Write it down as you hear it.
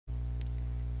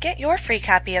Get your free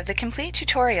copy of the complete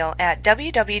tutorial at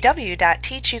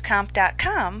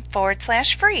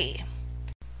www.teachucomp.com/free.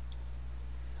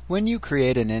 When you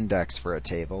create an index for a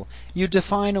table, you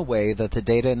define a way that the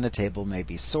data in the table may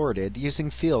be sorted using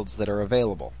fields that are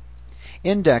available.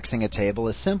 Indexing a table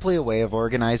is simply a way of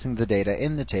organizing the data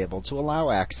in the table to allow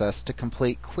access to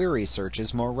complete query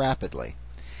searches more rapidly.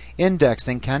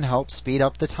 Indexing can help speed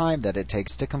up the time that it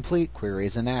takes to complete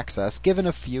queries and access, given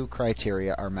a few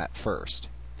criteria are met first.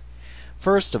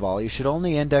 First of all, you should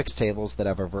only index tables that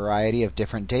have a variety of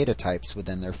different data types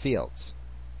within their fields.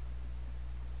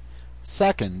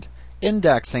 Second,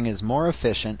 indexing is more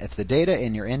efficient if the data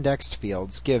in your indexed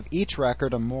fields give each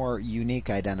record a more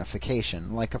unique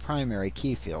identification, like a primary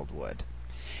key field would.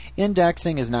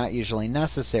 Indexing is not usually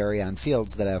necessary on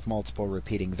fields that have multiple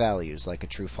repeating values, like a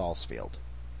true-false field.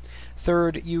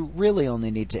 Third, you really only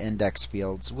need to index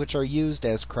fields which are used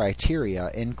as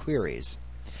criteria in queries.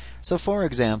 So for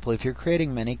example, if you're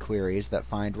creating many queries that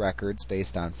find records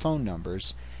based on phone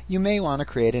numbers, you may want to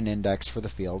create an index for the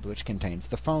field which contains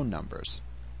the phone numbers.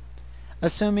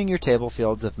 Assuming your table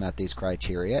fields have met these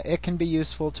criteria, it can be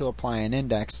useful to apply an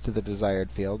index to the desired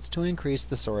fields to increase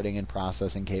the sorting and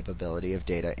processing capability of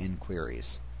data in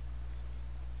queries.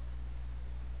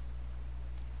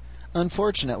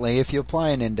 Unfortunately, if you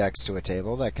apply an index to a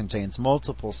table that contains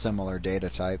multiple similar data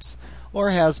types,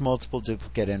 or has multiple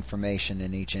duplicate information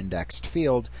in each indexed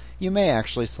field, you may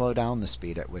actually slow down the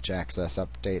speed at which Access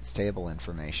updates table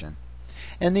information.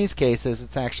 In these cases,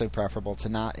 it's actually preferable to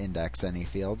not index any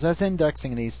fields, as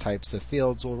indexing these types of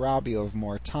fields will rob you of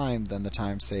more time than the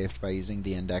time saved by using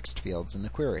the indexed fields in the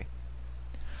query.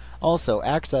 Also,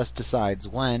 Access decides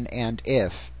when and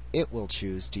if it will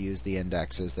choose to use the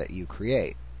indexes that you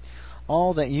create.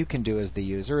 All that you can do as the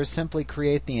user is simply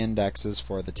create the indexes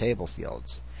for the table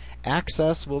fields.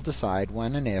 Access will decide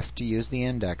when and if to use the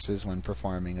indexes when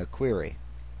performing a query.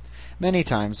 Many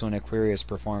times when a query is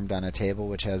performed on a table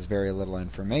which has very little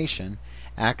information,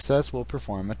 Access will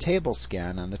perform a table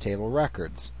scan on the table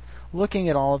records, looking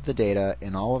at all of the data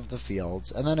in all of the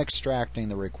fields and then extracting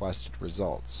the requested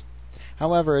results.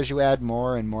 However, as you add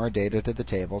more and more data to the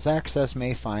tables, Access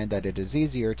may find that it is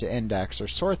easier to index or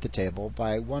sort the table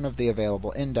by one of the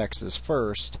available indexes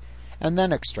first, and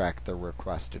then extract the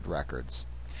requested records.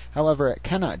 However, it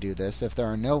cannot do this if there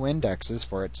are no indexes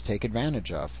for it to take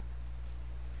advantage of.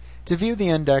 To view the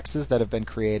indexes that have been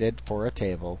created for a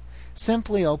table,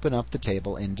 simply open up the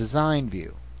table in Design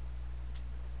View.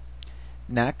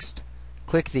 Next,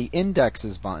 click the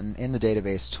Indexes button in the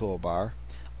Database toolbar,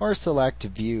 or select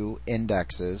View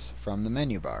Indexes from the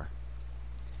menu bar.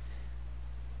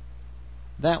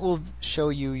 That will show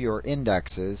you your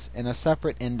indexes in a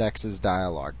separate Indexes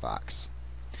dialog box.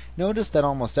 Notice that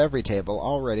almost every table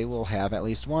already will have at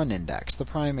least one index, the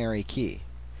primary key.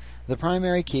 The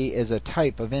primary key is a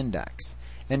type of index,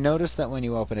 and notice that when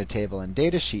you open a table in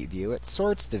Datasheet View, it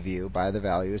sorts the view by the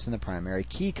values in the primary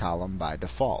key column by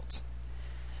default.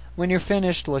 When you're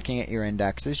finished looking at your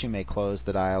indexes, you may close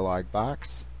the dialog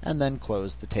box and then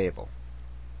close the table.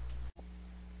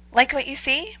 Like what you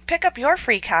see? Pick up your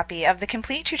free copy of the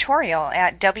complete tutorial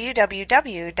at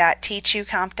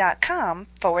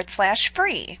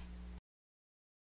www.teachucomp.com/free.